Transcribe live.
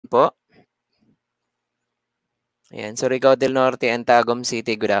po. Ayan, Surigao del Norte and Tagum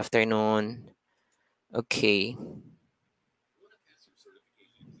City, good afternoon. Okay.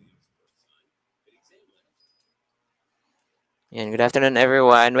 Ayan, good afternoon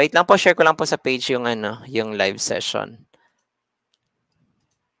everyone. Wait lang po, share ko lang po sa page yung yung live session.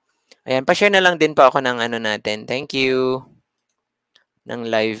 Ayan, pa-share na lang din po ako ng natin. Thank you. Ng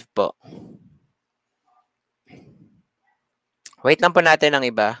live po. Wait lang po natin ang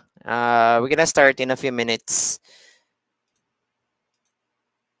iba. We're gonna start in a few minutes.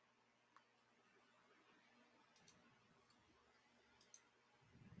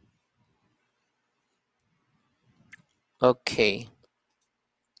 Okay.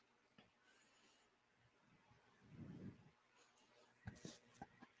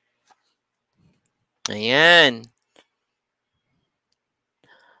 Ayan.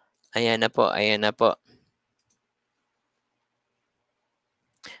 Ayan na po, ayan na po.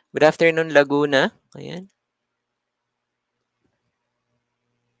 Good afternoon, Laguna. Ayan.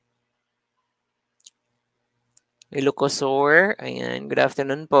 Ilocosur. Ayan, good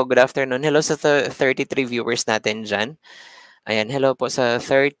afternoon po. Good afternoon. Hello sa 33 viewers natin dyan. Ayan, hello po sa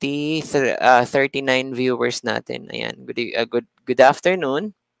 39 viewers natin. Ayan, good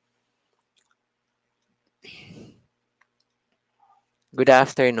afternoon. Good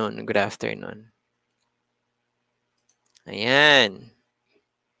afternoon, good afternoon. Ayan.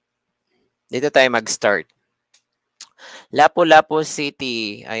 Dito tayo mag-start. Lapu-Lapu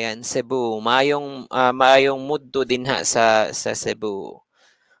City, ayan, Cebu. Maayong mudto dinha sa Cebu.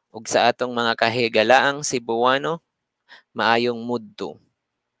 Ug sa atong mga kahigalaang Cebuano, maayong mudto.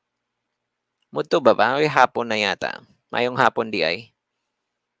 Mudto ba ba? Ay, hapon na yata. Maayong hapon di ay.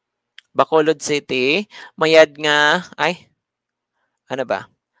 Bacolod City, mayad nga, ay, ano ba?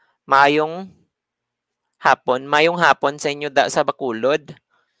 Mayong hapon sa inyo sa Bacolod.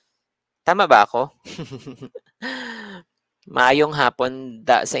 Tama ba ako? Maayong hapon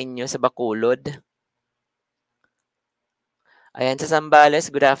sa inyo sa Bacolod. Ayan, sa Zambales,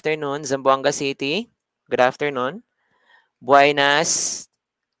 good afternoon. Zamboanga City, good afternoon. Buenas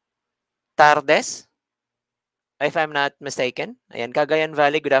tardes, if I'm not mistaken. Ayan, Cagayan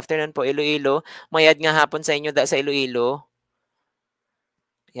Valley, good afternoon po. Iloilo, mayad nga hapon sa inyo sa Iloilo.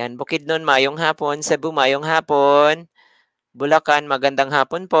 Ayan, Bukidnon, mayong hapon. Cebu, mayong hapon. Bulacan, magandang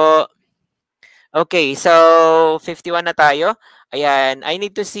hapon po. Okay, so 51 na tayo. Ayan, I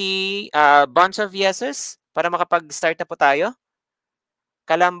need to see a bunch of yeses para makapag-start na po tayo.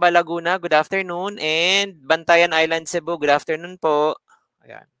 Calamba, Laguna, good afternoon. And Bantayan Island, Cebu, good afternoon po.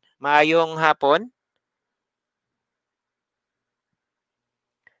 Ayan. Maayong hapon.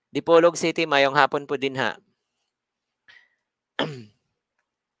 Dipolog City, maayong hapon po din ha.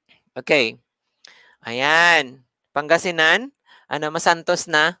 Okay. Ayan. Pangasinan,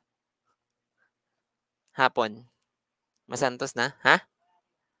 Masantos na hapon. Masantos na, ha?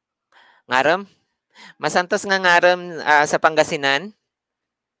 Ngaram? Masantos nga ngaram sa Pangasinan.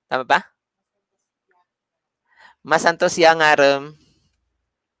 Tama ba? Masantos ya ngaram.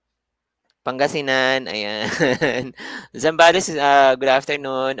 Pangasinan, ayan. Zambales, good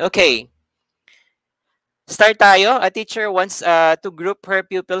afternoon. Okay. Start tayo. A teacher wants to group her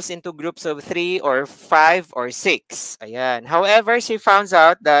pupils into groups of 3 or 5 or 6. Ayan. However, she finds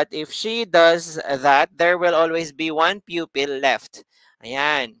out that if she does that, there will always be one pupil left.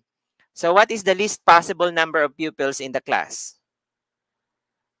 Ayan. So what is the least possible number of pupils in the class?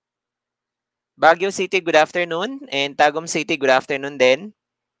 Baguio City, good afternoon. And Tagum City, good afternoon din.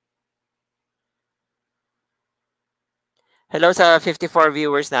 Hello sa 54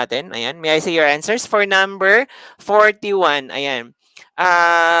 viewers natin. Ayan. May I see your answers? For number 41. Ayan.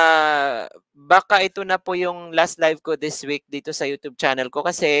 Baka ito na po yung last live ko this week dito sa YouTube channel ko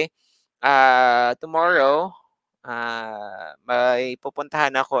kasi tomorrow may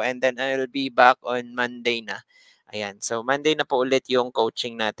pupuntahan ako and then I'll be back on Monday na. Ayan. So Monday na po ulit yung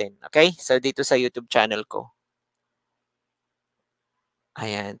coaching natin. Okay? So dito sa YouTube channel ko.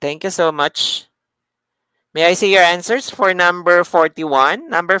 Ayan. Thank you so much. May I see your answers for number 41?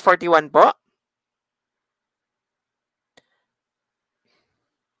 Number 41 po.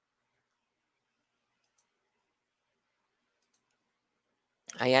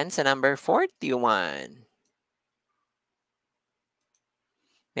 Ayan, sa number 41.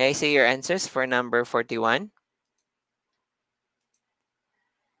 May I see your answers for number 41?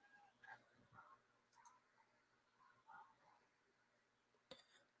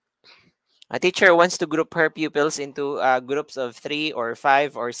 A teacher wants to group her pupils into groups of 3 or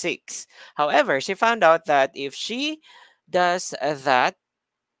 5 or 6. However, she found out that if she does that,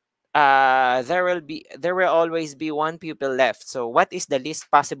 there will always be one pupil left. So what is the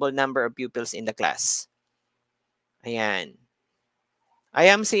least possible number of pupils in the class? Ayan. I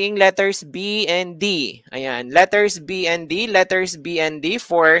am seeing letters B and D. Ayan. Letters B and D. Letters B and D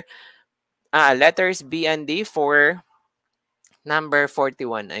for letters B and D for number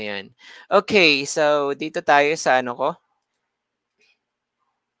 41. Ayan. Okay, so dito tayo sa ano ko.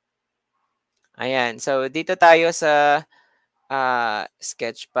 Ayan. So dito tayo sa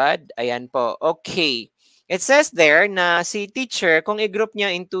sketchpad. Ayan po. Okay. It says there na si teacher, kung i-group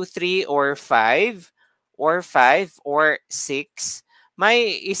niya into 3 or 5 or 6,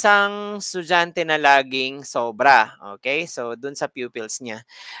 may isang estudyante na laging sobra. Okay? So, dun sa pupils niya.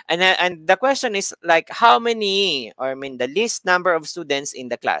 And the question is like, how many, or I mean, the least number of students in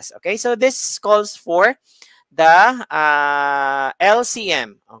the class. Okay? So, this calls for the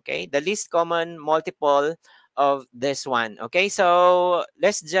LCM. Okay? The least common multiple of this one. Okay, so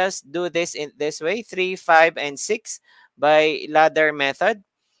let's just do this in this way, 3, 5, and 6 by ladder method.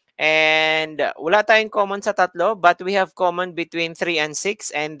 And wala tayong common sa tatlo, but we have common between 3 and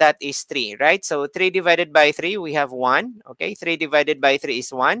 6, and that is 3, right? So 3 divided by 3, we have 1. Okay, 3 divided by 3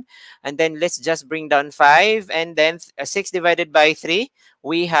 is 1. And then let's just bring down 5, and then 6 divided by 3,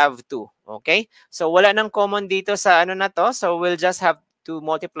 we have 2. Okay, so wala nang common dito sa ano na to, so we'll just have to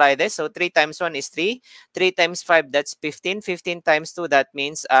multiply this. So 3 times 1 is 3. 3 times 5, that's 15. 15 times 2, that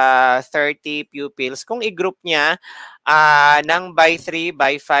means 30 pupils. Kung i-group niya ng by 3,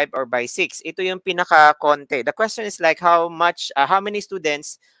 by 5, or by 6. Ito yung pinaka-konti. The question is like how many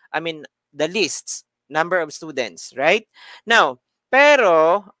students, I mean, the lists, number of students, right? Now,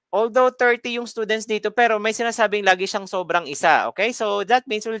 pero although 30 yung students dito, pero may sinasabing lagi siyang sobrang isa. Okay? So that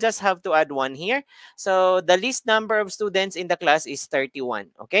means we'll just have to add 1 here. So the least number of students in the class is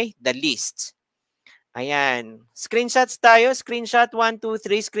 31. Okay? The least. Ayan. Screenshots tayo. Screenshot 1, 2,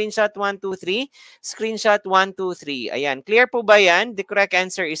 3. Screenshot 1, 2, 3. Screenshot 1, 2, 3. Ayan. Clear po ba yan? The correct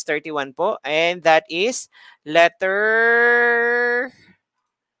answer is 31 po. And that is letter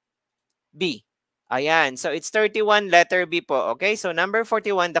B. Ayan. So, it's 31, letter B po. Okay? So, number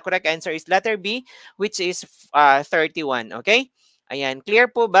 41, the correct answer is letter B, which is 31. Okay? Ayan. Clear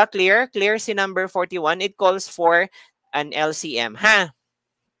po ba? Clear? Clear si number 41. It calls for an LCM. Ha?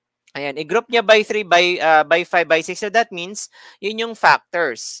 Ayan. I-group niya by 3, by 5, by 6. So, that means, yun yung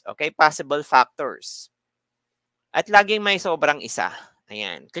factors. Okay? Possible factors. At laging may sobrang isa.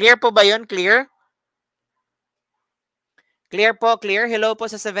 Ayan. Clear po ba yun? Clear? Clear po, clear. Hello po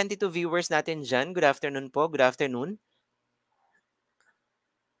sa 72 viewers natin dyan. Good afternoon po. Good afternoon.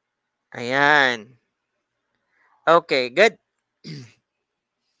 Ayan. Okay, good.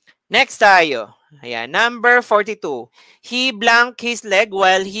 Next tayo. Ayan, number 42. He blanked his leg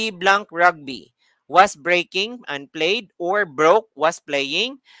while he blanked rugby. Was breaking and played, or broke was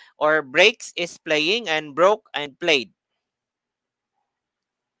playing, or breaks is playing and broke and played.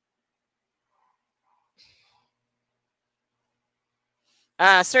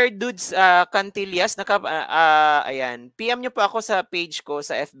 Sir Dudes Cantillas, ayan. PM nyo po ako sa page ko,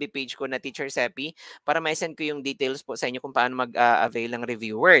 sa FB page ko na Teacher Seppi, para ma-send ko yung details po sa inyo kung paano mag-avail ng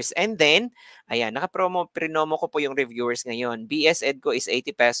reviewers. And then, ayan, prinomo ko po yung reviewers ngayon. BS Ed ko is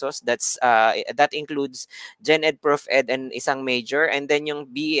 80 pesos. That includes Gen Ed, Prof Ed, and isang major. And then yung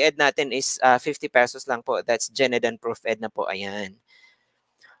BE Ed natin is 50 pesos lang po. That's Gen Ed and Prof Ed na po. Ayan.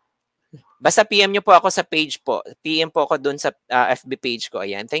 Basta PM nyo po ako sa page po. PM po ako dun sa FB page ko.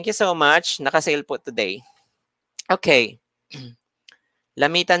 Ayan. Thank you so much. Nakasale po today. Okay.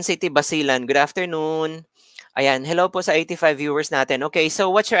 Lamitan City, Basilan. Good afternoon. Ayan. Hello po sa 85 viewers natin. Okay.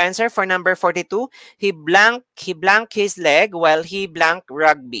 So, what's your answer for number 42? He blanked his leg while he blanked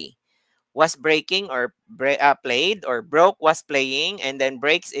rugby. Was breaking or played, or broke was playing, and then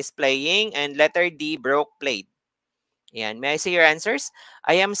breaks is playing, and letter D, broke, played. Ayan. May I see your answers?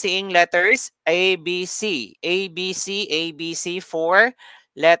 I am seeing letters A, B, C. A, B, C, A, B, C for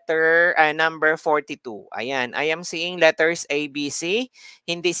letter number 42. Ayan. I am seeing letters A, B, C.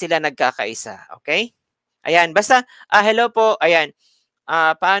 Hindi sila nagkakaisa. Okay? Ayan. Basta, hello po. Ayan.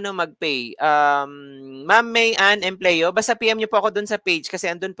 Paano mag-pay? Ma'am May Ann Empleo, basta PM nyo po ako dun sa page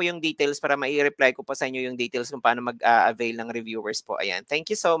kasi andun po yung details para mai-reply ko po sa inyo yung details kung paano mag-avail ng reviewers po. Ayan. Thank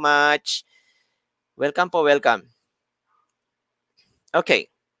you so much. Welcome po. Welcome.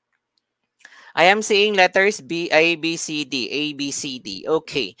 Okay. I am seeing letters B, A, B, C, D. A, B, C, D.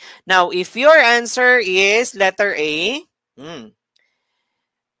 Okay. Now, if your answer is letter A,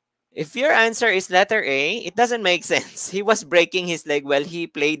 if your answer is letter A, it doesn't make sense. He was breaking his leg while he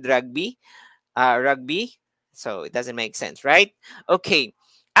played rugby. So, it doesn't make sense, right? Okay.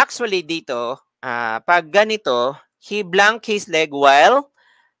 Actually, dito, pag ganito, he blanked his leg while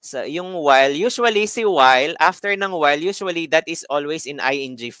So, yung while, usually si while, after ng while, usually that is always in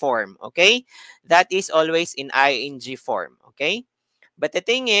ing form. Okay? That is always in ing form. Okay? But the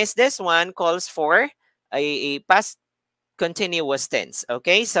thing is, this one calls for a past continuous tense.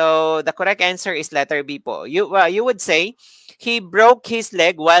 Okay? So, the correct answer is letter B po. You would say, he broke his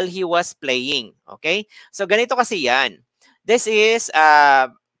leg while he was playing. Okay? So, ganito kasi yan. This is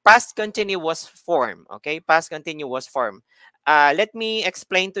past continuous form. Okay? Past continuous form. Let me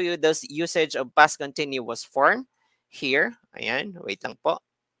explain to you the usage of past continuous form here. Ayan, wait lang po.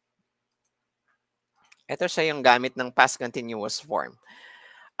 Ito siya yung gamit ng past continuous form.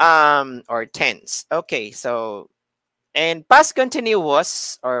 Or tense. Okay, so, and past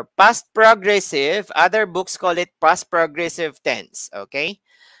continuous or past progressive, other books call it past progressive tense. Okay?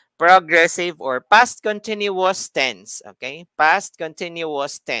 Progressive or past continuous tense. Okay? Past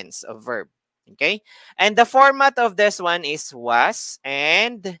continuous tense of verb. Okay? And the format of this one is was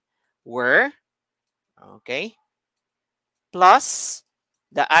and were. Okay? Plus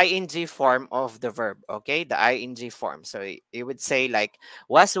the ing form of the verb. Okay? The ing form. So you would say like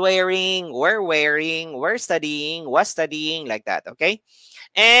was wearing, were studying, was studying, like that. Okay?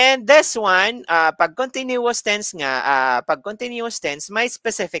 And this one, pag continuous tense nga, pag continuous tense, may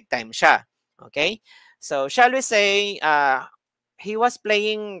specific time siya. Okay? So, shall we say, he was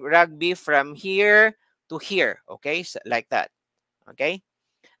playing rugby from here to here. Okay? So, like that. Okay?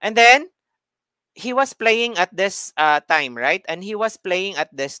 And then, he was playing at this time, right? And he was playing at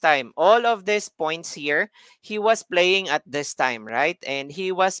this time. All of these points here, he was playing at this time, right? And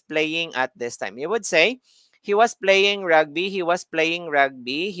he was playing at this time. You would say, he was playing rugby, he was playing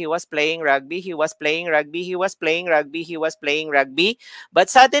rugby, he was playing rugby, he was playing rugby, he was playing rugby, he was playing rugby.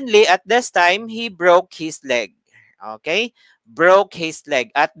 But suddenly, at this time, he broke his leg. Okay? Broke his leg.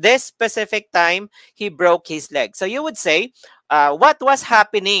 At this specific time, he broke his leg. So you would say, what was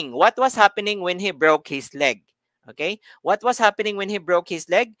happening? What was happening when he broke his leg? Okay? What was happening when he broke his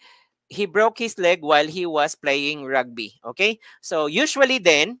leg? He broke his leg while he was playing rugby. Okay? So usually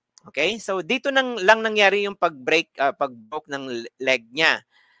then, okay? So dito lang nangyari yung pag-broke ng leg niya.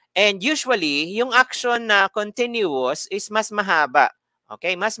 And usually, yung action na continuous is mas mahaba.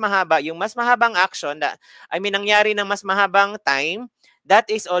 Okay? Mas mahaba. Yung mas mahabang action, nangyari ng mas mahabang time, that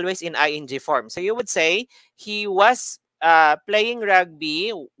is always in ing form. So you would say, he was playing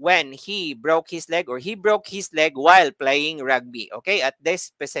rugby when he broke his leg, or he broke his leg while playing rugby. Okay? At this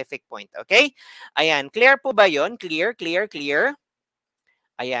specific point. Okay? Ayan. Clear po ba yon? Clear, clear, clear?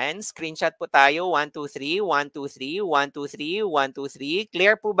 Ayan, screenshot po tayo. 1, 2, 3, 1, 2, 3, 1, 2, 3, 1, 2, 3.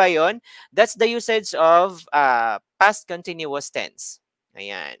 Clear po ba yon? That's the usage of past continuous tense.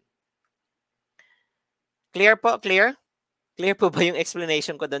 Ayan. Clear po? Clear? Clear po ba yung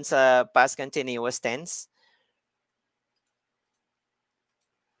explanation ko dun sa past continuous tense?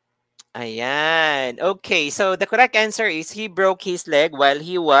 Ayan. Okay, so the correct answer is he broke his leg while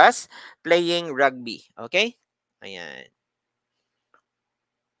he was playing rugby. Okay? Ayan.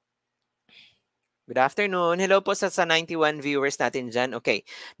 Good afternoon. Hello po sa 91 viewers natin dyan. Okay.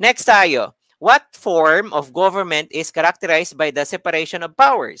 Next tayo. What form of government is characterized by the separation of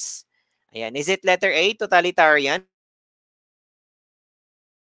powers? Ayan. Is it letter A, totalitarian?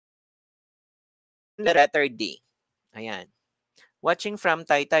 Letter D. Ayan. Watching from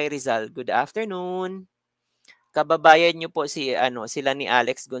Taytay Rizal. Good afternoon. Kababayan niyo po sila ni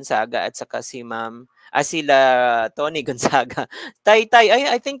Alex Gonzaga at saka sila Tony Gonzaga.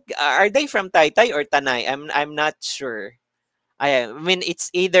 Taytay, I think, are they from Taytay or Tanay? I'm not sure. I mean, it's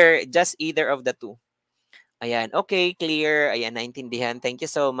just either of the two. Ayan, okay, clear. Ayan, naintindihan. Thank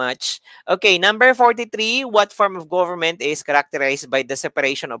you so much. Okay, number 43, what form of government is characterized by the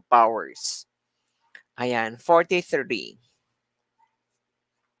separation of powers? Ayan, 43.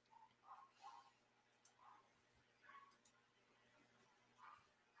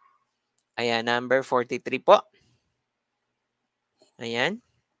 Ayan, number 43 po. Ayan.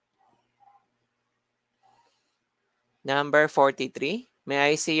 Number 43. May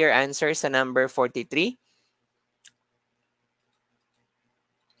I see your answer sa number 43?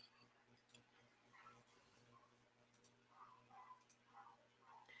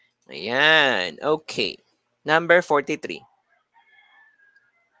 Ayan. Okay. Number 43.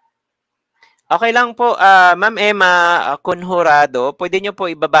 Okay lang po, Ma'am Emma Conjurado, pwede nyo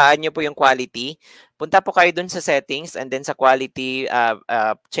po ibabaan nyo po yung quality. Punta po kayo dun sa settings and then sa quality,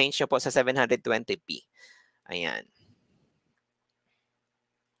 change nyo po sa 720p. Ayan.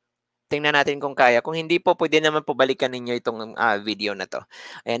 Tingnan natin kung kaya. Kung hindi po, pwede naman po balikan ninyo itong video na to.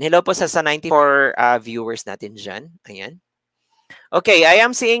 Ayan. Hello po sa 94 viewers natin dyan. Ayan. Okay, I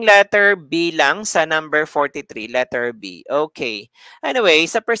am seeing letter B lang sa number 43, letter B. Okay. Anyway,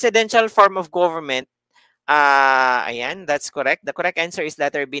 sa presidential form of government, ayan, that's correct. The correct answer is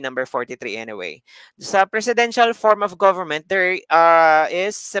letter B, number 43 anyway. Sa presidential form of government, there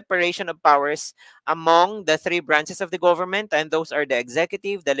is separation of powers among the three branches of the government, and those are the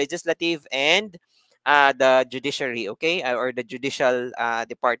executive, the legislative, and the judiciary, okay, or the judicial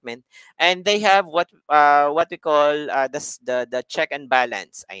department, and they have what we call the check and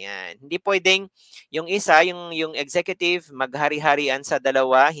balance. Ayan, hindi pwedeng yung isa, yung executive maghari-harian sa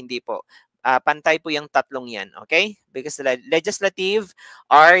dalawa, hindi po. Pantay po yung tatlong yan, okay? Because the legislative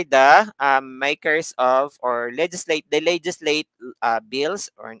are the makers of or legislate bills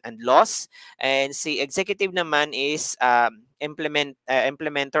and laws, and si executive naman is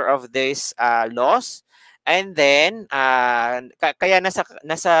implementer of these laws. And then kaya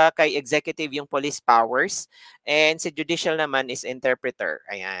nasa kay executive yung police powers, and si judicial naman is interpreter,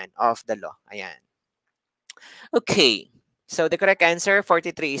 ayan, of the law. Ayan. Okay. So the correct answer,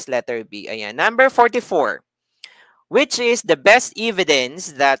 43, is letter B. Ayan. Number 44. Which is the best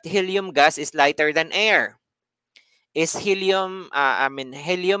evidence that helium gas is lighter than air? Is helium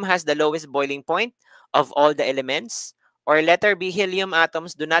has the lowest boiling point of all the elements? Or letter B, helium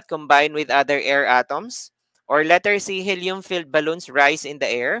atoms do not combine with other air atoms? Or letter C, helium-filled balloons rise in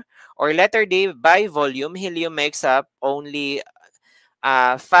the air? Or letter D, by volume, helium makes up only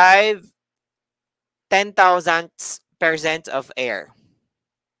 5/10,000% of air?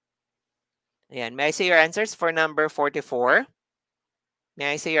 Ayan. May I see your answers for number 44?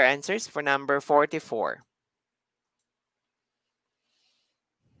 May I see your answers for number 44?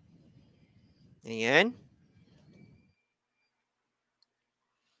 Ayan.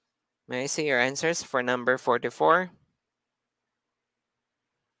 May I see your answers for number 44?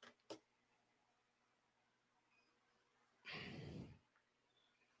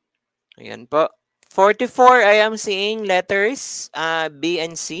 Ayan po. 44, I am seeing letters B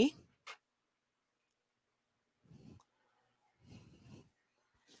and C.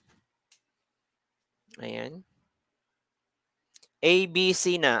 Ayan. A, B,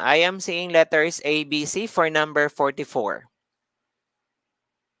 C na. I am seeing letters A, B, C for number 44.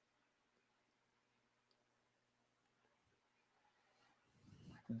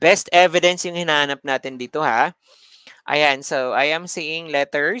 Best evidence yung hinahanap natin dito, ha? Ayan, so I am seeing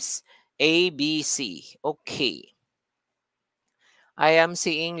letters A, B, C. Okay. I am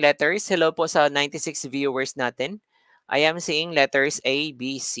seeing letters. Hello po sa 96 viewers natin. I am seeing letters A,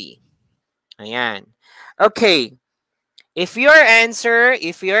 B, C. Ayan. Okay. If your answer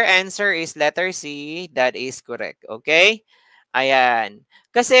is letter C, that is correct. Okay? Ayan.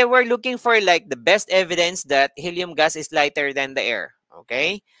 Kasi we're looking for like the best evidence that helium gas is lighter than the air.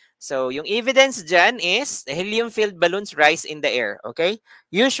 Okay? So, yung evidence dyan is helium-filled balloons rise in the air. Okay?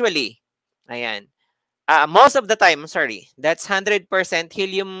 Usually. Ayan. Most of the time, sorry, that's 100%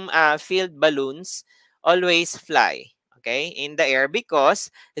 helium-filled balloons always fly, okay, in the air, because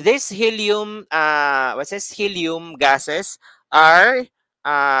this helium gases are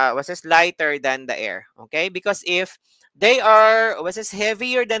lighter than the air, okay, because if they are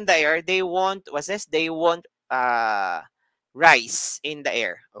heavier than the air, they won't rise in the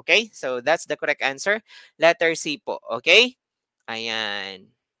air, okay, so that's the correct answer, letter C po, okay. Ayan.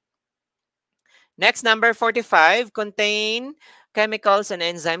 Next, number 45, contain chemicals and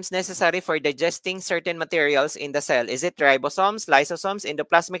enzymes necessary for digesting certain materials in the cell. Is it ribosomes, lysosomes,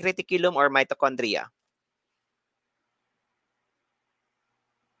 endoplasmic reticulum, or mitochondria?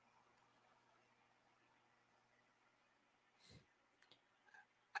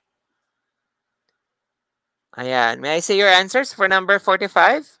 Ayan. May I see your answers for number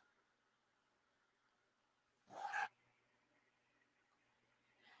 45?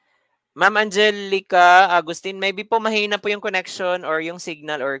 Ma'am Angelica Agustin, maybe po mahina po yung connection or yung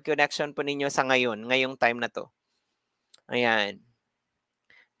signal or connection po ninyo sa ngayong time na to. Ayan.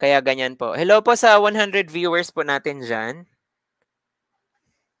 Kaya ganyan po. Hello po sa 100 viewers po natin dyan.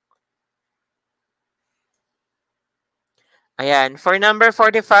 Ayan. For number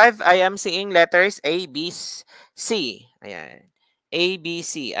 45, I am seeing letters A, B, C. Ayan. A, B,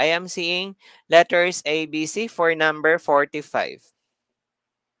 C. I am seeing letters A, B, C for number 45.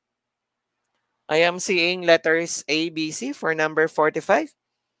 I am seeing letters A, B, C for number 45.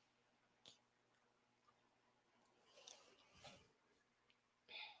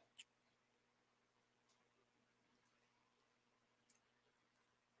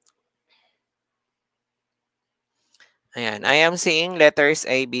 Ayan. I am seeing letters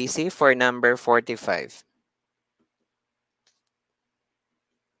A, B, C for number 45.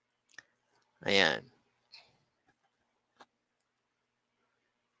 Ayan.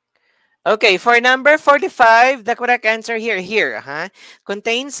 Okay, for number 45, the correct answer here,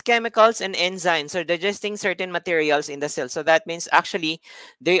 contains chemicals and enzymes or digesting certain materials in the cell. So that means actually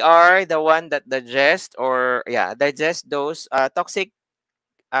they are the one that digest those toxic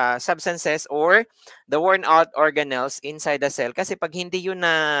substances or the worn out organelles inside the cell. Kasi pag hindi yun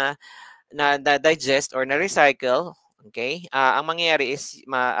na digest or na recycle, okay, ang mangyayari is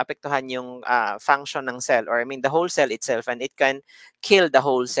maapektuhan yung function ng cell, or I mean the whole cell itself, and it can kill the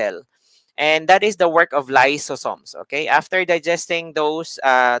whole cell. And that is the work of lysosomes. Okay, after digesting those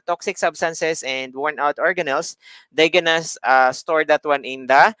toxic substances and worn out organelles, they're gonna store that one in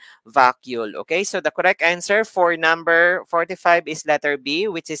the vacuole. Okay, so the correct answer for number 45 is letter B,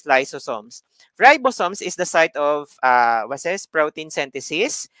 which is lysosomes. Ribosomes is the site of what says protein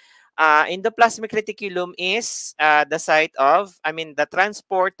synthesis. Endoplasmic reticulum is the site of, I mean, the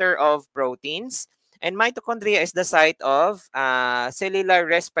transporter of proteins. And mitochondria is the site of cellular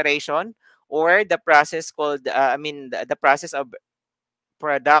respiration, or the process called, the process of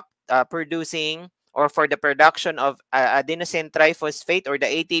producing, or for the production of adenosine triphosphate, or the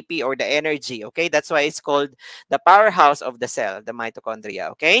ATP, or the energy. Okay, that's why it's called the powerhouse of the cell, the mitochondria.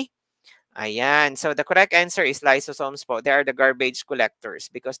 Okay. Ayan. So the correct answer is lysosomes po. They are the garbage collectors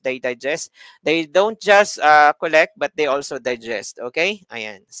because they digest. They don't just collect, but they also digest. Okay?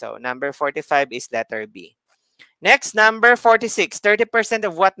 Ayan. So number 45 is letter B. Next, number 46. 30%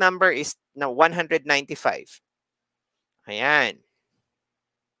 of what number is 195? Ayan.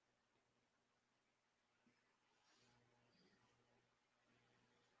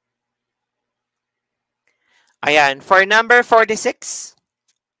 Ayan. For number 46.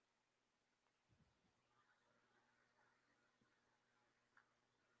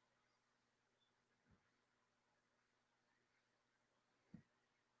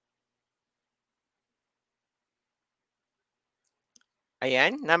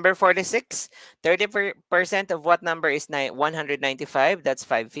 Ayan, number 46. 30% of what number is 195? That's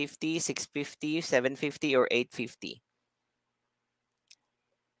 550, 650, 750, or 850.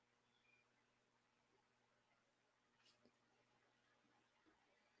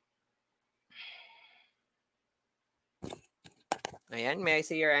 Ayan, may I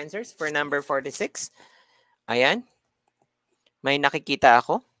see your answers for number 46? Ayan, may nakikita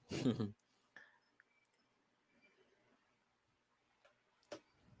ako.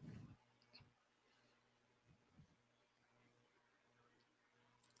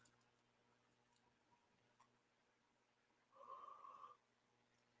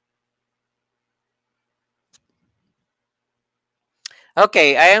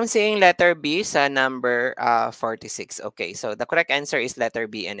 Okay, I am seeing letter B sa number 46. Okay, so the correct answer is letter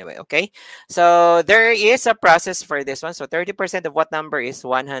B anyway, okay? So there is a process for this one. So 30% of what number is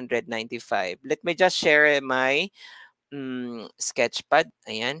 195? Let me just share my sketchpad.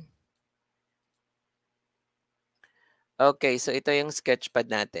 Ayan. Okay, so ito yung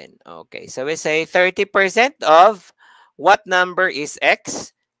sketchpad natin. Okay, so we say 30% of what number is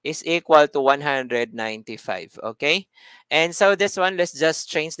X is equal to 195. Okay, and so this one, let's just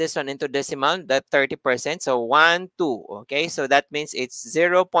change this one into decimal, that 30%. So 1, 2. Okay, so that means it's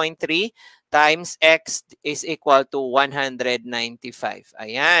 0.3 times X is equal to 195.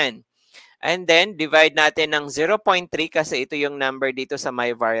 Ayan. And then, divide natin ng 0.3 kasi ito yung number dito sa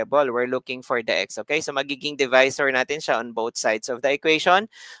my variable. We're looking for the x. Okay? So, magiging divisor natin siya on both sides of the equation.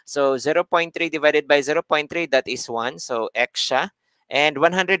 So, 0.3 divided by 0.3, that is 1. So, x siya. And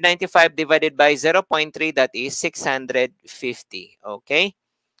 195 divided by 0.3, that is 650. Okay?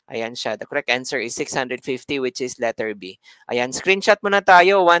 Ayan siya. The correct answer is 650, which is letter B. Ayan, screenshot muna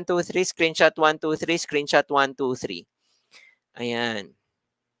tayo. 1, 2, 3. Screenshot 1, 2, 3. Screenshot 1, 2, 3. Ayan.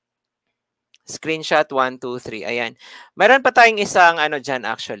 Screenshot 1, 2, 3. Ayan. Meron pa tayong isang ano dyan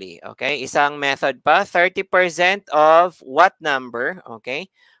actually. Okay? Isang method pa. 30% of what number? Okay?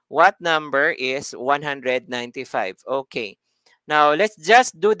 What number is 195? Okay. Now, let's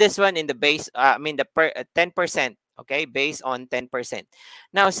just do this one in the base, the 10%. Okay? Based on 10%.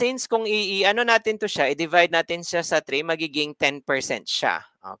 Now, since kung ano natin to siya, i-divide natin siya sa 3, magiging 10% siya.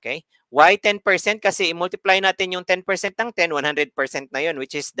 Okay? Why 10%? Kasi i-multiply natin yung 10% ng 10, 100% na yun,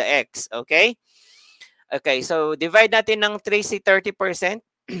 which is the x. Okay? Okay, so divide natin ng 3 si 30%.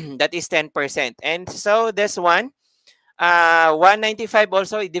 That is 10%. And so this one, 195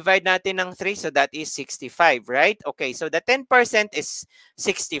 also, i-divide natin ng 3. So that is 65, right? Okay, so the 10% is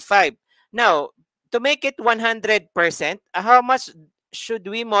 65. Now, to make it 100%, how much should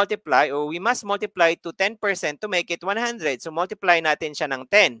we multiply, or we must multiply to 10% to make it 100? So multiply natin siya ng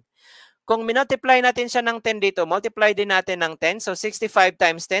 10. Kung minultiply natin siya ng 10 dito, multiply din natin ng 10. So 65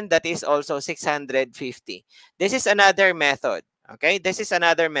 times 10, that is also 650. This is another method. Okay? This is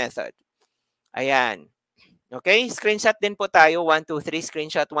another method. Ayan. Okay, screenshot din po tayo. 1, 2, 3,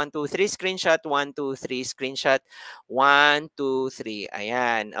 screenshot, 1, 2, 3, screenshot, 1, 2, 3, screenshot, 1, 2, 3.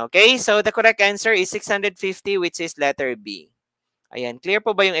 Ayan. Okay, so the correct answer is 650, which is letter B. Ayan, clear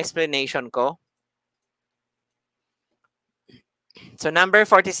po ba yung explanation ko? So number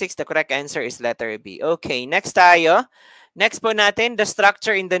 46, the correct answer is letter B. Okay, next tayo. Next po natin, the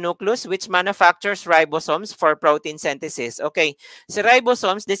structure in the nucleus which manufactures ribosomes for protein synthesis. Okay, so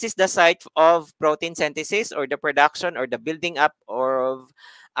ribosomes, this is the site of protein synthesis or the production or the building up of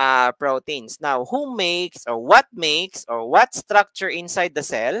proteins. Now, who makes or what structure inside the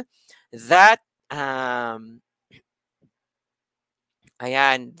cell that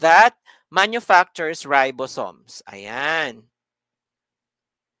ayan, that manufactures ribosomes? Ayan.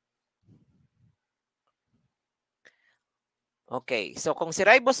 Okay, so kung si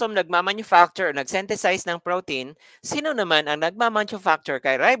ribosome nagmamanufacture o nag-synthesize ng protein, sino naman ang nagmamanufacture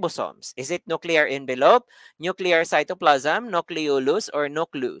kay ribosomes? Is it nuclear envelope, nuclear cytoplasm, nucleolus, or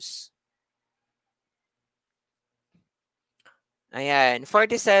nucleus? Ayan,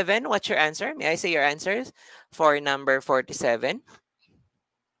 47, what's your answer? May I see your answers for number 47?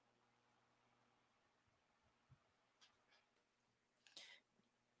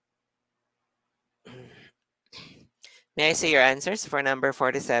 May I see your answers for number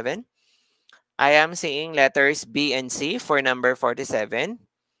 47? I am seeing letters B and C for number 47.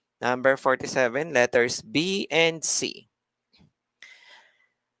 Number 47, letters B and C.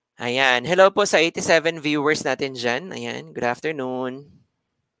 Ayan. Hello po sa 87 viewers natin dyan. Ayan. Good afternoon.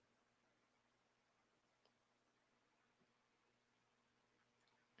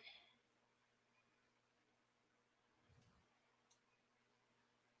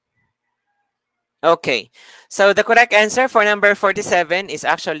 Okay. So the correct answer for number 47 is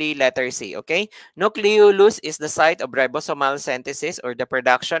actually letter C. Okay. Nucleolus is the site of ribosomal synthesis or the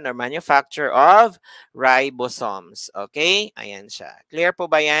production or manufacture of ribosomes. Okay. Ayan siya. Clear po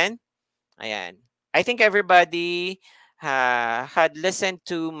ba yan? Ayan. I think everybody had listened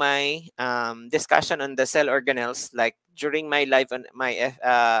to my discussion on the cell organelles like during my live on my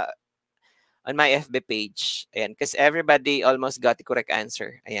FB page. Ayan, because everybody almost got the correct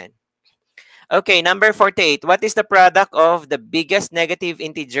answer. Ayan. Okay, number 48. What is the product of the biggest negative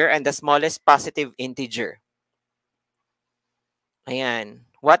integer and the smallest positive integer? Ayan.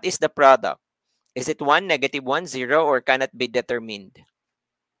 What is the product? Is it 1, -1, 0, or cannot be determined?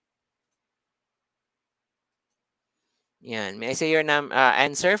 Yan. May I say your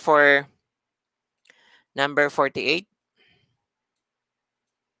answer for number 48?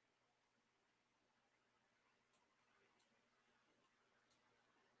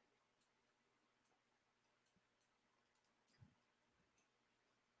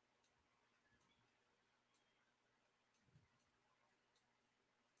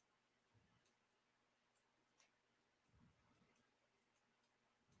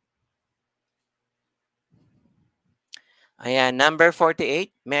 Ayan, number 48.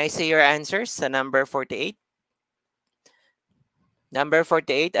 May I see your answers sa number 48? Number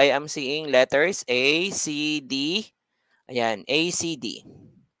 48, I am seeing letters A, C, D. Ayan, A, C, D.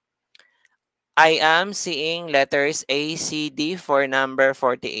 I am seeing letters A, C, D for number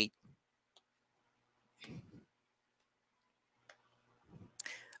 48.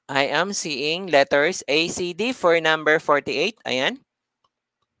 I am seeing letters A, C, D for number 48. Ayan.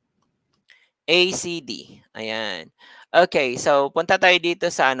 A, C, D. Ayan. Okay, so punta tayo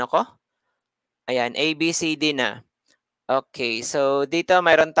dito sa ano ko. Ayan, A, B, C, D na. Okay, so dito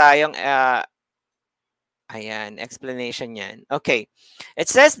mayroon tayong ayan, explanation yan. Okay.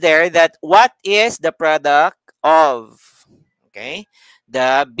 It says there that what is the product of, okay,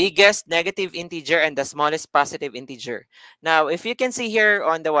 the biggest negative integer and the smallest positive integer. Now, if you can see here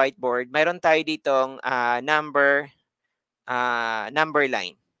on the whiteboard, mayroon tayo ditong number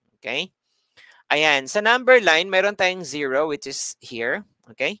line. Okay? Ayan, sa number line, mayroon tayong 0, which is here.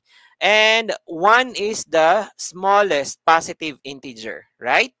 Okay? And 1 is the smallest positive integer,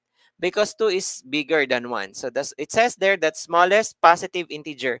 right? Because 2 is bigger than 1. So it says there that smallest positive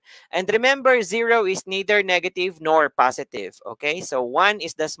integer. And remember, 0 is neither negative nor positive. Okay? So 1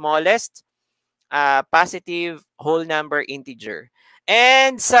 is the smallest positive whole number integer.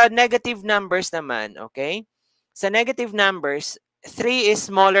 And sa negative numbers naman, okay? Sa negative numbers, 3 is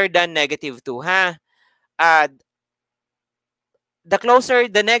smaller than -2, ha? The closer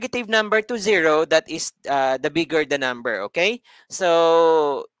the negative number to 0, that is the bigger the number, okay?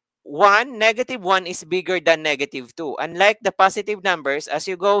 So, -1 is bigger than -2. Unlike the positive numbers, as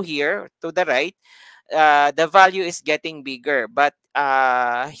you go here to the right, the value is getting bigger. But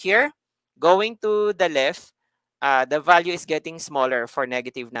here, going to the left, the value is getting smaller for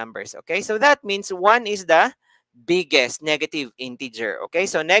negative numbers. Okay, so that means 1 is the biggest negative integer. Okay,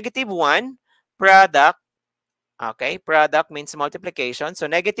 so -1 product. Okay, product means multiplication. So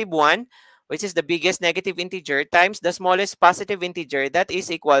 -1, which is the biggest negative integer, times the smallest positive integer, that is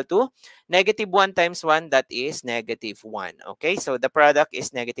equal to -1 times 1, that is -1. Okay, so the product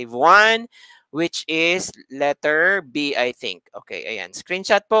is -1, which is letter B, I think. Okay, ayan.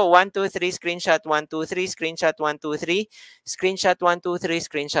 Screenshot po, 1, 2, 3, screenshot 1, 2, 3, screenshot 1, 2, 3, screenshot 1, 2, 3,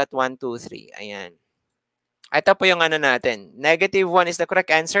 screenshot 1, 2, 3. Ayan. Ito po yung ano natin. -1 is the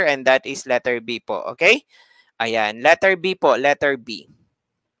correct answer and that is letter B po. Okay? Ayan. Letter B po. Letter B.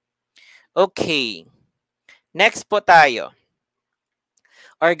 Okay. Next po tayo.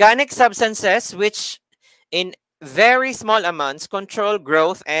 Organic substances which in very small amounts control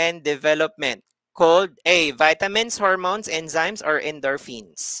growth and development. Called A. Vitamins, hormones, enzymes, or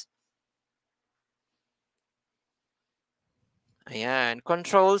endorphins. Ayan.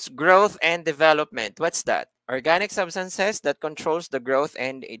 Controls growth and development. What's that? Organic substances that controls the growth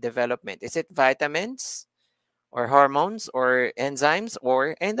and development. Is it vitamins or hormones or enzymes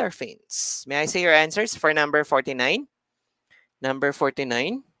or endorphins? May I see your answers for number 49? Number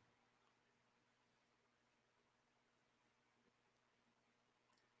 49.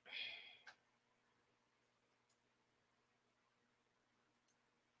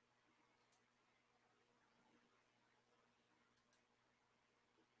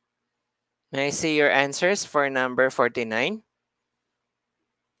 May I see your answers for number 49?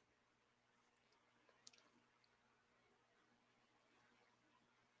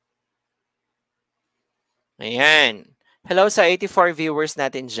 Ayan. Hello sa 84 viewers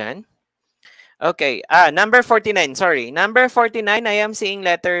natin dyan. Okay. Number 49. Sorry. Number 49, I am seeing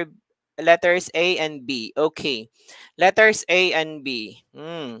letters A and B. Okay. Letters A and B.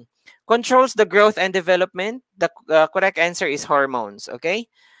 Controls the growth and development. The correct answer is hormones.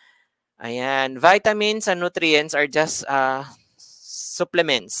 Okay. Ayan. Vitamins and nutrients are just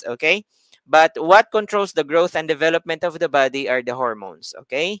supplements. Okay. But what controls the growth and development of the body are the hormones.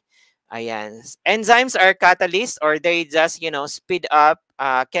 Okay. Ayan. Enzymes are catalysts or they just, speed up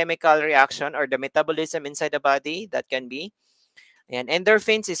chemical reaction or the metabolism inside the body. That can be. Ayan.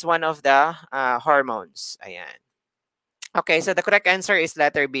 Endorphins is one of the hormones. Ayan. Okay, so the correct answer is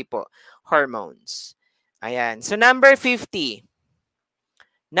letter B po. Hormones. Ayan. So number 50.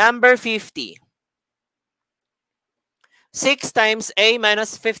 Number 50. 6 times A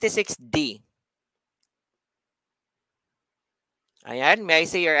minus 56D. Ayan, may I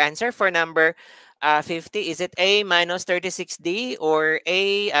see your answer for number 50? Is it A minus 36D or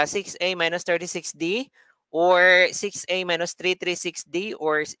 6A minus 36D or 6A minus 336D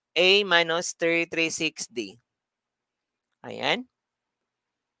or A minus 336D? Ayan.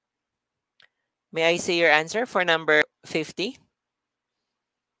 May I see your answer for number 50?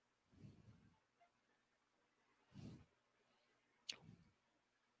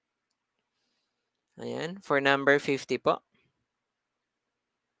 Ayan, for number 50 po.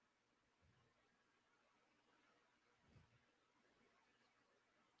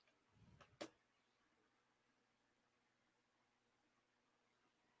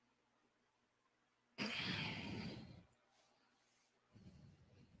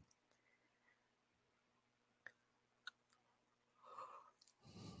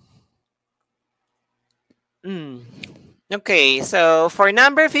 Okay, so for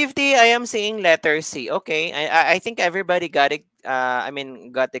number 50, I am seeing letter C. Okay, I think everybody got it.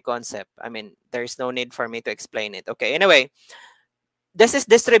 Got the concept. There's no need for me to explain it. Okay, anyway, this is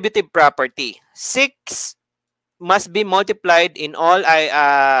distributive property. 6 must be multiplied in all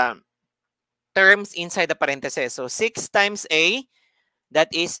terms inside the parentheses. So 6 times A, that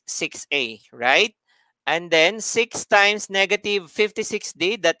is 6A, right? And then 6 times negative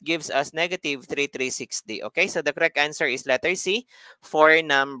 56D, that gives us negative 336D. Okay, so the correct answer is letter C for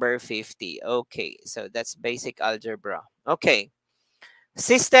number 50. Okay, so that's basic algebra. Okay.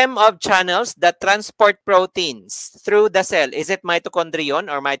 System of channels that transport proteins through the cell. Is it mitochondrion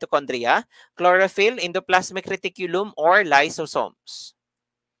or mitochondria, chlorophyll, endoplasmic reticulum, or lysosomes?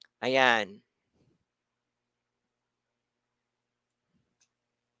 Ayan.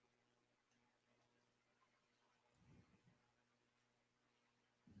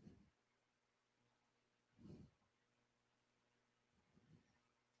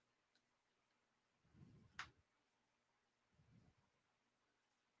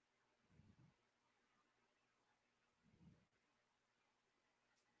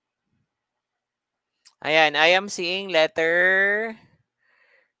 Ayan, I am seeing letter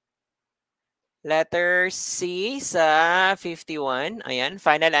C sa 51. Ayan,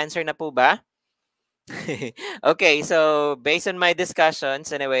 final answer na po ba? Okay, so based on my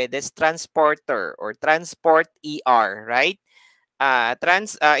discussions, anyway, this transporter or transport ER, right?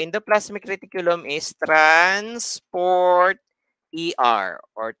 Endoplasmic reticulum is transport ER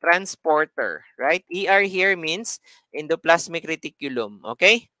or transporter, right? ER here means endoplasmic reticulum,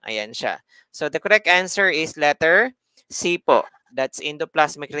 okay? Ayan siya. So the correct answer is letter C po. That's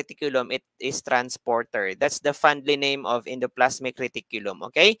endoplasmic reticulum. It is transporter. That's the family name of endoplasmic reticulum,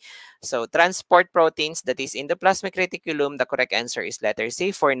 okay? So transport proteins, that is endoplasmic reticulum. The correct answer is letter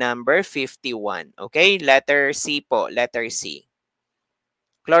C for number 51, okay? Letter C po, letter C.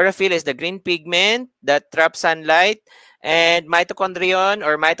 Chlorophyll is the green pigment that traps sunlight. And mitochondrion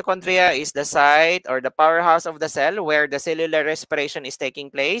or mitochondria is the site or the powerhouse of the cell where the cellular respiration is taking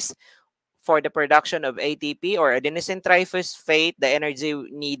place for the production of ATP or adenosine triphosphate, the energy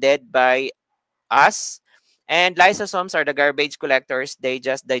needed by us. And lysosomes are the garbage collectors. They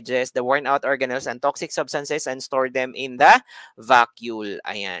just digest the worn out organelles and toxic substances and store them in the vacuole.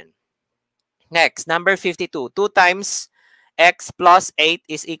 Ayan. Next, number 52. 2 times x plus 8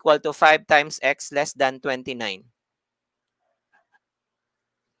 is equal to 5 times x less than 29.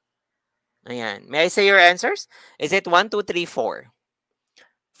 Ayan. May I say your answers? Is it 1, 2, 3, 4?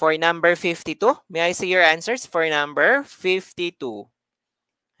 For number 52, may I see your answers for number 52?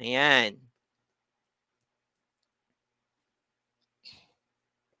 Ayan.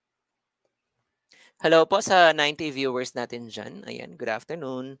 Hello po sa 90 viewers natin dyan. Ayan, good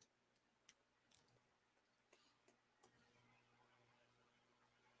afternoon.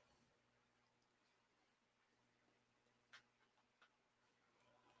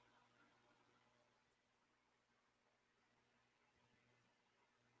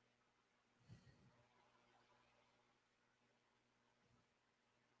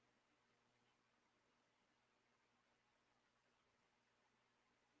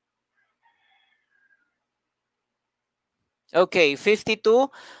 Okay,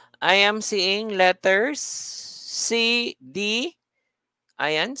 52. I am seeing letters C, D.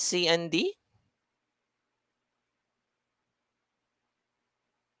 Ayan, C and D.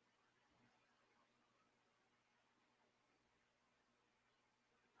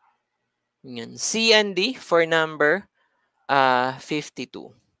 Ayan, C and D for number 52.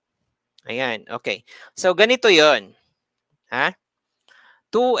 Ayan, okay. So, ganito yon, ha?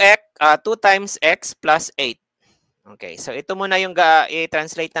 2 times x plus 8. Okay, so ito muna yung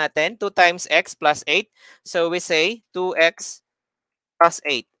i-translate natin. 2 times x plus 8. So, we say 2x plus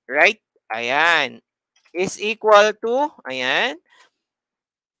 8, right? Ayan. Is equal to, ayan,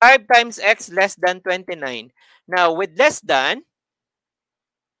 5 times x less than 29. Now, with less than,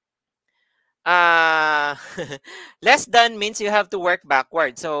 uh, less than means you have to work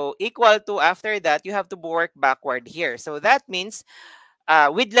backward. So, equal to, after that, you have to work backward here. So, that means,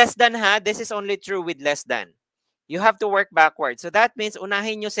 with less than ha, this is only true with less than. You have to work backward. So, that means,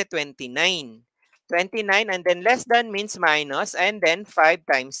 unahin nyo si 29. 29 and then less than means minus and then 5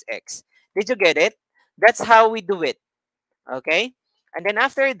 times x. Did you get it? That's how we do it. Okay? And then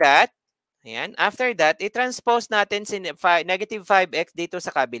after that, ayan, after that, i-transpose natin si negative 5x dito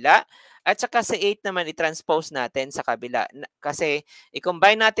sa kabila. At saka si 8 naman i-transpose natin sa kabila. Kasi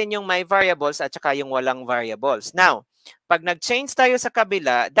i-combine natin yung may variables at saka yung walang variables. Now, pag nag-change tayo sa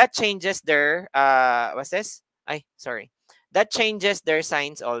kabila, that changes their, what's this? Ay, sorry. That changes their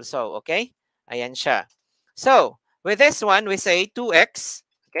signs also. Okay? Ayan siya. So, with this one, we say 2x.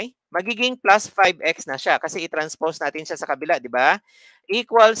 Okay? Magiging plus 5x na siya kasi i-transpose natin siya sa kabila, di ba?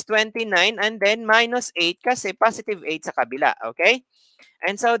 Equals 29 and then minus 8 kasi positive 8 sa kabila. Okay?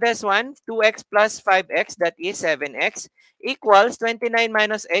 And so this one, 2x plus 5x, that is 7x, equals 29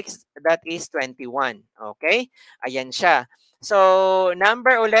 minus x, that is 21. Okay? Ayan siya. So,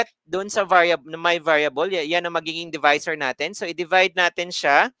 number ulit dun sa may variable, yan ang magiging divisor natin. So, i-divide natin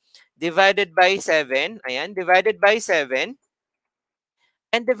siya. Divided by 7. Ayan, divided by 7.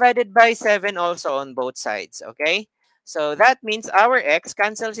 And divided by 7 also on both sides. Okay? So that means our x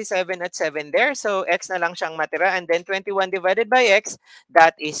cancels si 7 at 7 there. So x na lang siyang matira. And then 21 divided by x,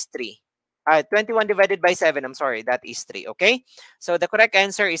 that is 3. 21 divided by 7, I'm sorry, that is 3. Okay? So the correct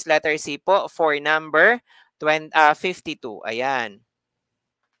answer is letter C po for number 52. Ayan.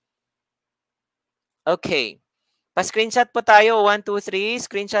 Okay. Pa-screenshot po tayo. 1, 2, 3.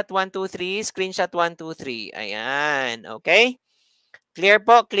 Screenshot 1, 2, 3. Screenshot 1, 2, 3. Ayan. Okay? Clear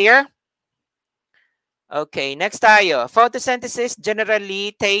po? Clear? Okay, next tayo. Photosynthesis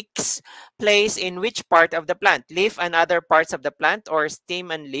generally takes place in which part of the plant? Leaf and other parts of the plant, or stem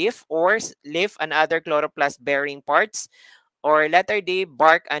and leaf, or leaf and other chloroplast-bearing parts, or letter D,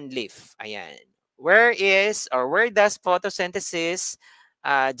 bark and leaf. Ayan. Where does photosynthesis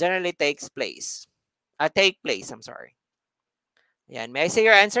generally takes place? take place. I'm sorry. Ayan. May I see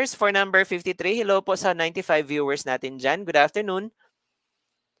your answers for number 53? Hello po sa 95 viewers natin dyan. Good afternoon.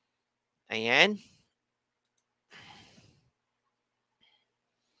 Ayan.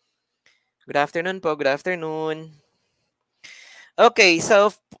 Good afternoon po. Good afternoon. Okay,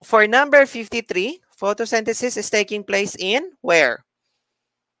 so for number 53, photosynthesis is taking place in where?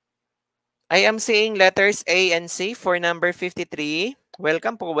 I am seeing letters A and C for number 53.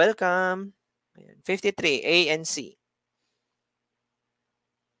 Welcome po, welcome. Ayan, 53, A and C.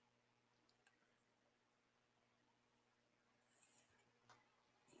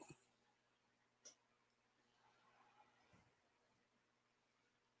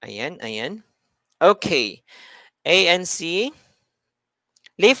 Ayan, ayan. Okay, A and C.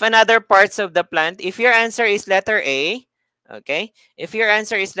 Leave another parts of the plant. If your answer is letter A, okay? If your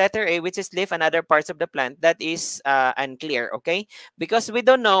answer is letter A, which is leave another parts of the plant, that is unclear, okay? Because we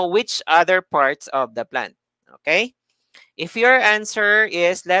don't know which other parts of the plant, okay? If your answer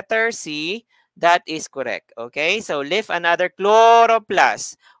is letter C, that is correct, okay? So leave another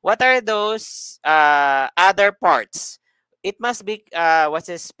chloroplast. What are those other parts? It must be what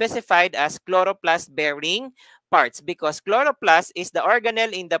is specified as chloroplast bearing parts because chloroplast is the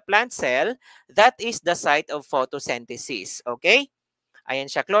organelle in the plant cell that is the site of photosynthesis. Okay?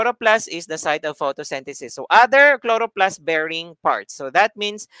 Ayan siya. Chloroplast is the site of photosynthesis. So other chloroplast bearing parts. So that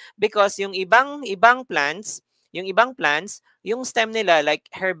means because yung ibang plants, yung stem nila like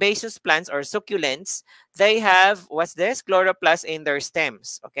herbaceous plants or succulents, they have what's this? Chloroplast in their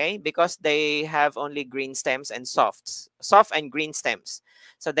stems, okay? Because they have only green stems and soft and green stems.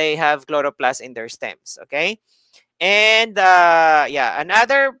 So they have chloroplast in their stems, okay? And yeah, and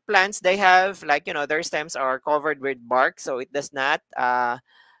other plants, they have like, you know, their stems are covered with bark. So it does not,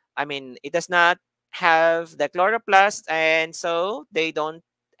 it does not have the chloroplast. And so they don't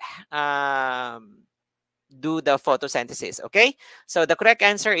do the photosynthesis. Okay? So the correct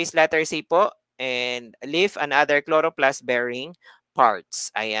answer is letter C po. And leaf and other chloroplast bearing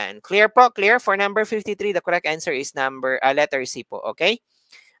parts. Ayan. Clear po? Clear? For number 53, the correct answer is letter C po. Okay?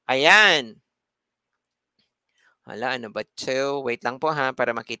 Ayan. Hala, ano ba? So, wait lang po ha, para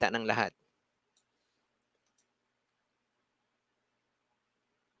makita ng lahat.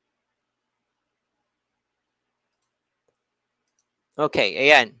 Okay,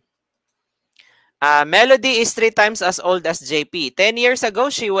 ayan. Melody is 3 times as old as JP. 10 years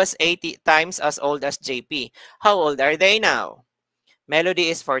ago, she was 80 times as old as JP. How old are they now? Melody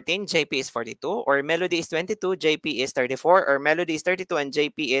is 14, JP is 42, or Melody is 22, JP is 34, or Melody is 32 and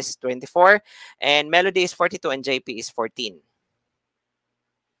JP is 24, and Melody is 42 and JP is 14.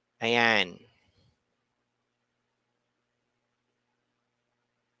 Ayan.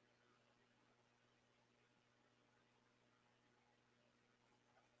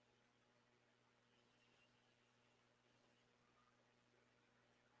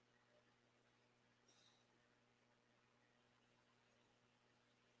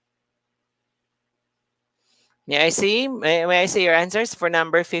 May I see? May I see your answers for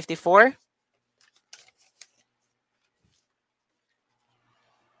number 54?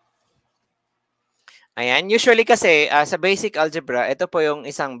 Ayan. Usually kasi sa basic algebra, ito po yung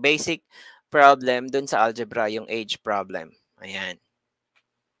isang basic problem dun sa algebra, yung age problem. Ayan.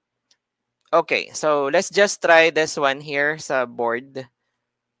 Okay, so let's just try this one here sa board.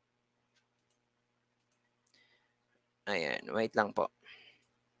 Ayan, wait lang po.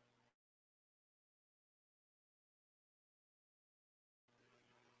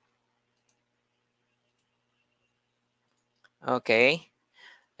 Okay.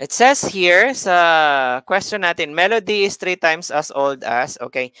 It says here sa question natin, Melody is 3 times as old as,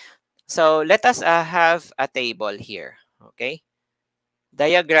 okay. So let us have a table here, okay.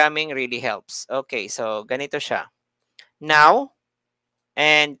 Diagramming really helps. Okay, so ganito siya. Now,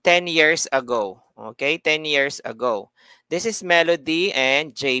 and 10 years ago, okay, 10 years ago. This is Melody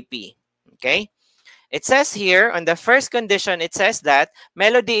and JP, okay. It says here on the first condition, it says that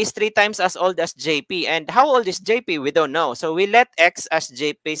Melody is 3 times as old as JP. And how old is JP? We don't know. So we let X as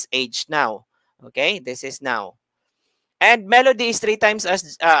JP's age now. Okay, this is now. And Melody is 3 times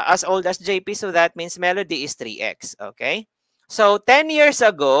as old as JP. So that means Melody is 3X. Okay. So 10 years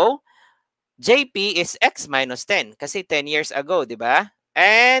ago, JP is X minus 10. Kasi 10 years ago, di ba?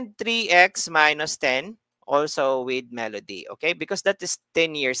 And 3X minus 10 also with Melody. Okay, because that is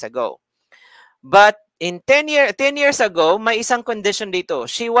 10 years ago. But in 10 years ago, may isang condition dito.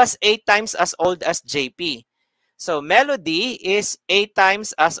 She was 8 times as old as JP. So Melody is 8 times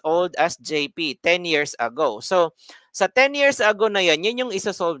as old as JP 10 years ago. So Sa 10 years ago na yan, yun yung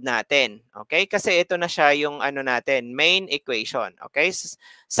isosolve natin. Okay? Kasi ito na siya yung ano natin, main equation. Okay?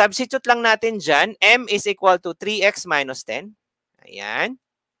 Substitute lang natin dyan. M is equal to 3x minus 10. Ayan.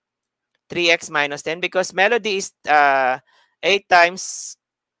 3x minus 10 because Melody is 8 times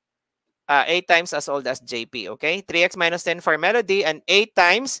 8 times as old as JP. Okay? 3x minus 10 for Melody and 8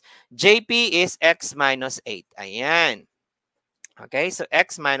 times JP is x minus 8. Ayan. Okay? So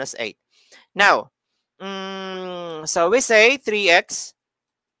x minus 8. Now, so we say 3x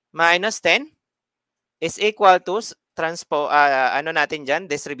minus 10 is equal to ano natin dyan,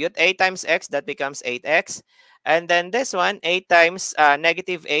 distribute 8 times x, that becomes 8x. And then this one, 8 times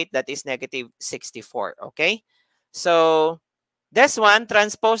negative 8, that is negative 64. Okay? So, this one,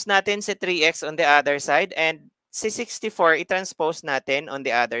 transpose natin si 3x on the other side and si 64, i-transpose natin on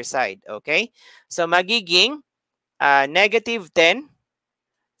the other side. Okay? So, magiging negative 10.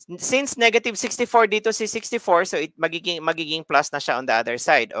 Since negative 64 dito si 64, so magiging plus na siya on the other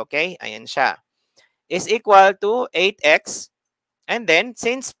side. Okay? Ayan siya. Is equal to 8x. And then,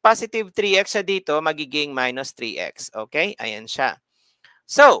 since positive 3x siya dito, magiging minus 3x. Okay? Ayan siya.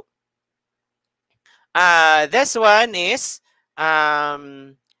 So, this one is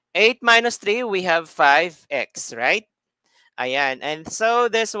 8 minus 3, we have 5x, right? Ayan. And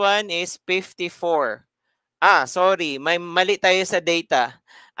so, this one is 54. Sorry. May mali tayo sa data.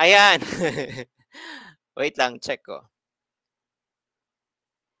 Ayan. Wait lang, check ko.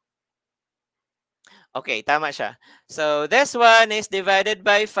 Okay, tama siya. So, this one is divided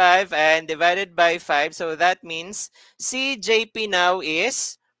by 5 and divided by 5. So, that means CJP now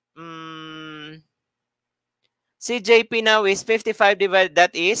is, CJP now is 55 divided,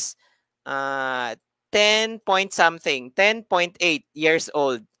 that is 10 point something, 10.8 years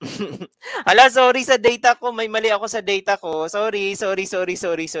old. Hala, sorry sa data ko. May mali ako sa data ko. Sorry.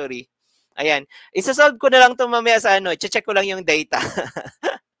 Ayan. Isa-solve ko na lang ito mamaya sa ano. Check ko lang yung data.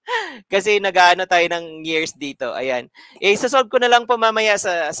 Kasi nag-aano tayo ng years dito. Ayan. Isa-solve ko na lang po mamaya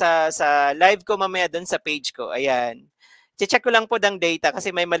sa live ko mamaya doon sa page ko. Ayan. Check ko lang po ng data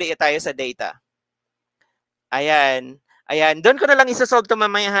kasi may mali tayo sa data. Ayan. Ayan. Doon ko na lang isa-solve to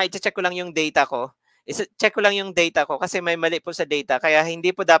mamaya ha. I-check ko lang yung data ko. Check ko lang yung data ko kasi may mali po sa data. Kaya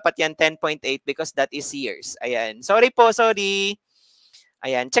hindi po dapat yan 10.8 because that is years. Ayan. Sorry po, sorry.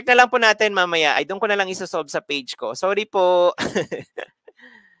 Ayan. Check na lang po natin mamaya. Ay, doon ko na lang isa-solve sa page ko. Sorry po.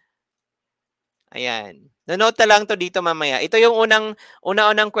 Ayan. No-note na lang to dito mamaya. Ito yung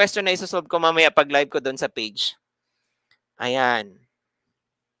unang question na isa-solve ko mamaya pag live ko doon sa page. Ayan.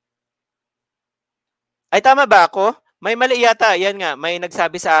 Ay, tama ba ako? May mali yata. Yan nga. May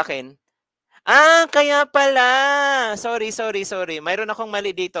nagsabi sa akin. Kaya pala. Sorry. Mayroon akong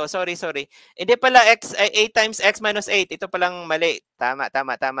mali dito. Sorry. Hindi pala 8 times x minus 8. Ito palang mali. Tama.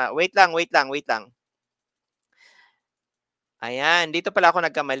 Wait lang. Ayan. Dito pala ako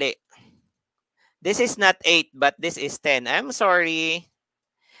nagkamali. This is not 8, but this is 10. I'm sorry.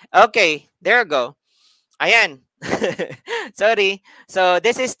 Okay. There you go. Ayan. Sorry. So,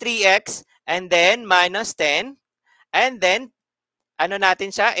 this is 3x and then minus 10. And then, ano natin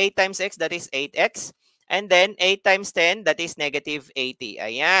siya? 8 times x, that is 8x. And then, 8 times 10, that is negative 80.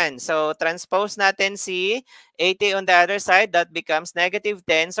 Ayan. So, transpose natin si 80 on the other side. That becomes negative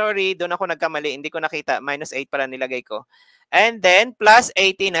 10. Sorry, doon ako nagkamali. Hindi ko nakita. Minus 8 pala nilagay ko. And then, plus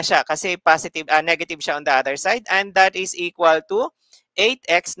 80 na siya kasi negative siya on the other side. And that is equal to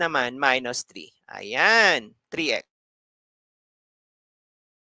 8x naman minus 3. Ayan. 3x.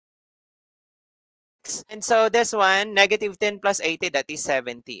 And so this one, negative 10 plus 80, that is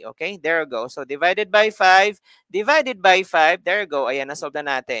 70. Okay, there we go. So divided by 5, there we go. Ayan, nasolve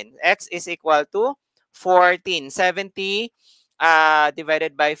na natin. X is equal to 14. 70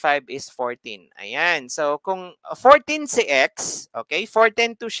 divided by 5 is 14. Ayan. So kung 14 si X, okay,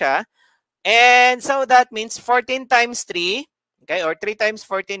 14 to siya. And so that means 14 times 3, okay, or 3 times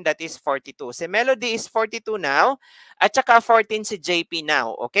 14, that is 42. Si Melody is 42 now, at saka 14 si JP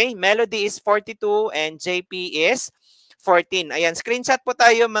now, okay? Melody is 42 and JP is 14. Ayan, screenshot po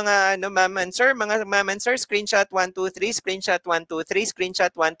tayo mga ma'am and sir, screenshot 1, 2, 3, screenshot 1, 2, 3,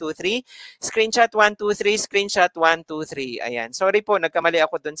 screenshot 1, 2, 3, screenshot 1, 2, 3, screenshot 1, 2, 3. Ayan, sorry po, nagkamali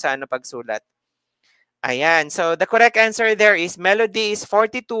ako dun sa pagsulat. Ayan. So, the correct answer there is Melody is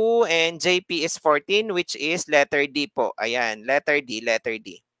 42 and JP is 14, which is letter D po. Ayan. Letter D.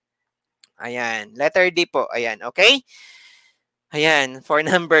 Ayan. Letter D po. Ayan. Okay? Ayan. For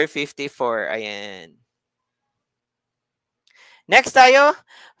number 54. Ayan. Next tayo.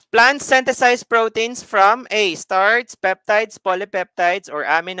 Plants synthesize proteins from A. Starch, peptides, polypeptides, or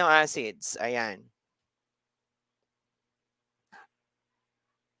amino acids. Ayan.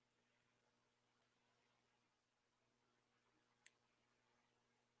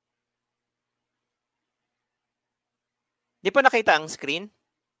 Di po nakita ang screen?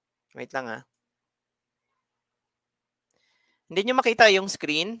 Wait lang ah. Hindi nyo makita yung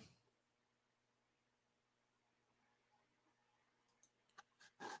screen?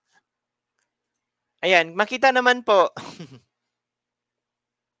 Ayan, makita naman po.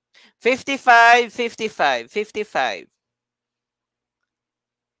 55, 55, 55.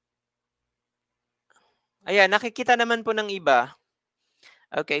 Ayan, nakikita naman po ng iba.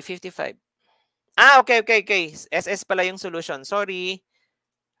 Okay, 55. Okay. SS pala yung solution. Sorry.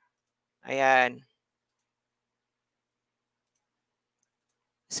 Ayan.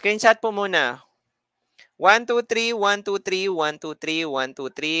 Screenshot po muna. 1, 2, 3, 1, 2, 3, 1, 2, 3, 1,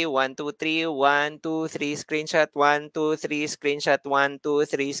 2, 3, 1, 2, 3, 1, 2, 3, screenshot, 1, 2, 3, screenshot, 1, 2,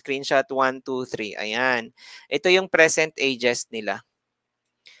 3, screenshot, 1, 2, 3. Ayan. Ito yung present ages nila.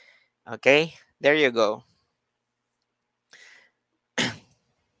 Okay? There you go.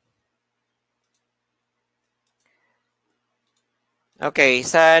 Okay,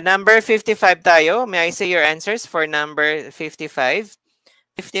 sa number 55 tayo. May I say your answers for number 55?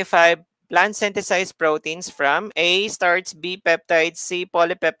 55, plant synthesized proteins from A, starch, B, peptides, C,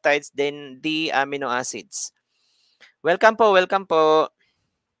 polypeptides, then D, amino acids. Welcome po, welcome po.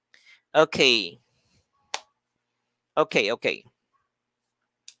 Okay. Okay.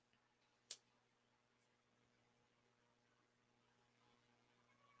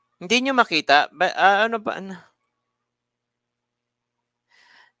 Hindi nyo makita? Ano ba?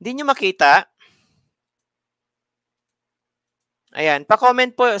 Hindi nyo makita? Ayan.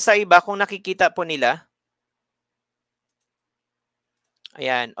 Pa-comment po sa iba kung nakikita po nila.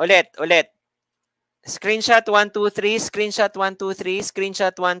 Ayan. Ulit. Screenshot 1, 2, 3. Screenshot 1, 2, 3.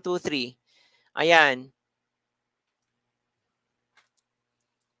 Screenshot 1, 2, 3. Ayan.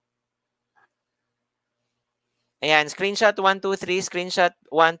 Ayan. Screenshot 1, 2, 3. Screenshot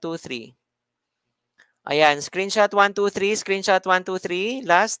 1, 2, 3. Ayan. Screenshot 1, 2, 3. Screenshot 1, 2, 3.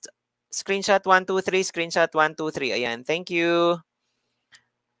 Last. Screenshot 1, 2, 3. Screenshot 1, 2, 3. Ayan. Thank you.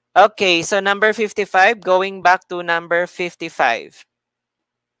 Okay. So, number 55. Going back to number 55.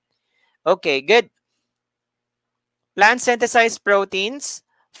 Okay. Good. Plant synthesized proteins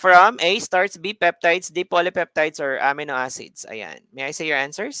from A, starch, B, peptides, D, polypeptides, or amino acids. Ayan. May I say your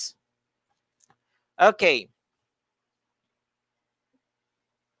answers? Okay.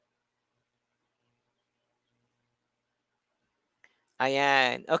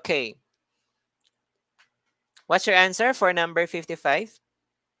 Ayan. Okay. What's your answer for number 55?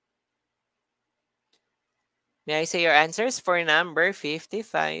 May I say your answers for number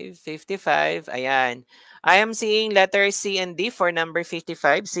 55? 55. Ayan. I am seeing letter C and D for number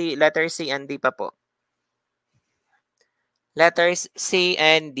 55. Letter C and D pa po. Letters C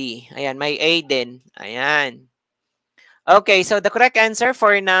and D. Ayan. May A din. Ayan. Okay. So, the correct answer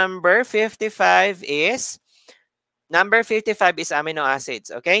for number 55 is number 55 is amino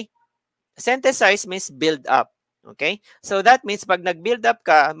acids. Okay? Synthesize means build up. Okay? So that means pag nag-build up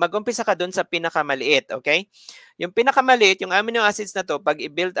ka, mag-umpisa ka dun sa pinakamaliit. Okay? Yung pinakamaliit, yung amino acids na to, pag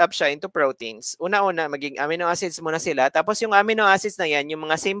i-build up siya into proteins, una-una, maging amino acids muna sila. Tapos yung amino acids na yan, yung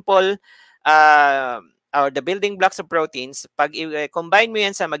mga simple or the building blocks of proteins, pag i-combine mo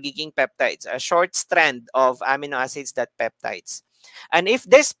yan sa magiging peptides, a short strand of amino acids that peptides. And if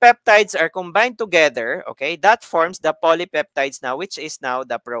these peptides are combined together, okay, that forms the polypeptides now, which is now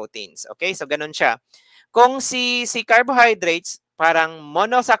the proteins. Okay, so ganun siya. Kung si carbohydrates, parang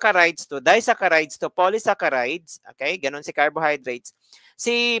monosaccharides to disaccharides to polysaccharides, okay, ganun si carbohydrates.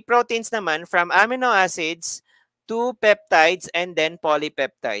 Si proteins naman, from amino acids to peptides and then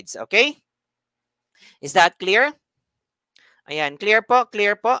polypeptides. Okay? Is that clear? Ayan, clear po,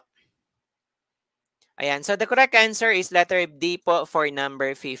 clear po. Ayan. So, the correct answer is letter D po for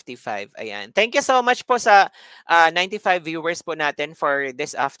number 55. Ayan. Thank you so much po sa 95 viewers po natin for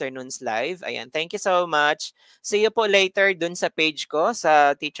this afternoon's live. Ayan. Thank you so much. See you po later dun sa page ko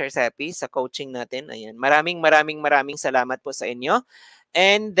sa Teacher's Happy, sa coaching natin. Ayan. Maraming salamat po sa inyo.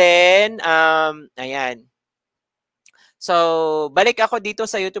 And then, ayan. So, balik ako dito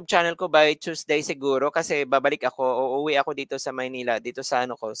sa YouTube channel ko by Tuesday siguro kasi babalik ako, uuwi ako dito sa Maynila, dito sa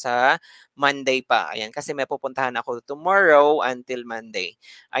sa Monday pa. Ayan, kasi may pupuntahan ako tomorrow until Monday.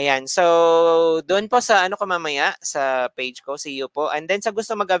 Ayan, so doon po sa ko mamaya sa page ko, see you po. And then sa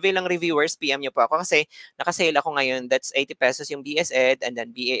gusto mag-avail ng reviewers, PM nyo po ako kasi nakasale ako ngayon. That's 80 pesos yung BS Ed and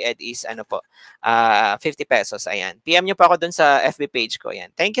then BA Ed is 50 pesos. Ayan, PM nyo po ako doon sa FB page ko. Ayan,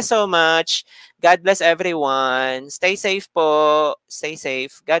 thank you so much. God bless everyone. Stay safe po. Stay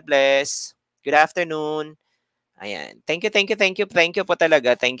safe. God bless. Good afternoon. Ayan. Thank you po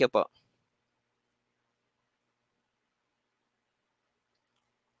talaga. Thank you po.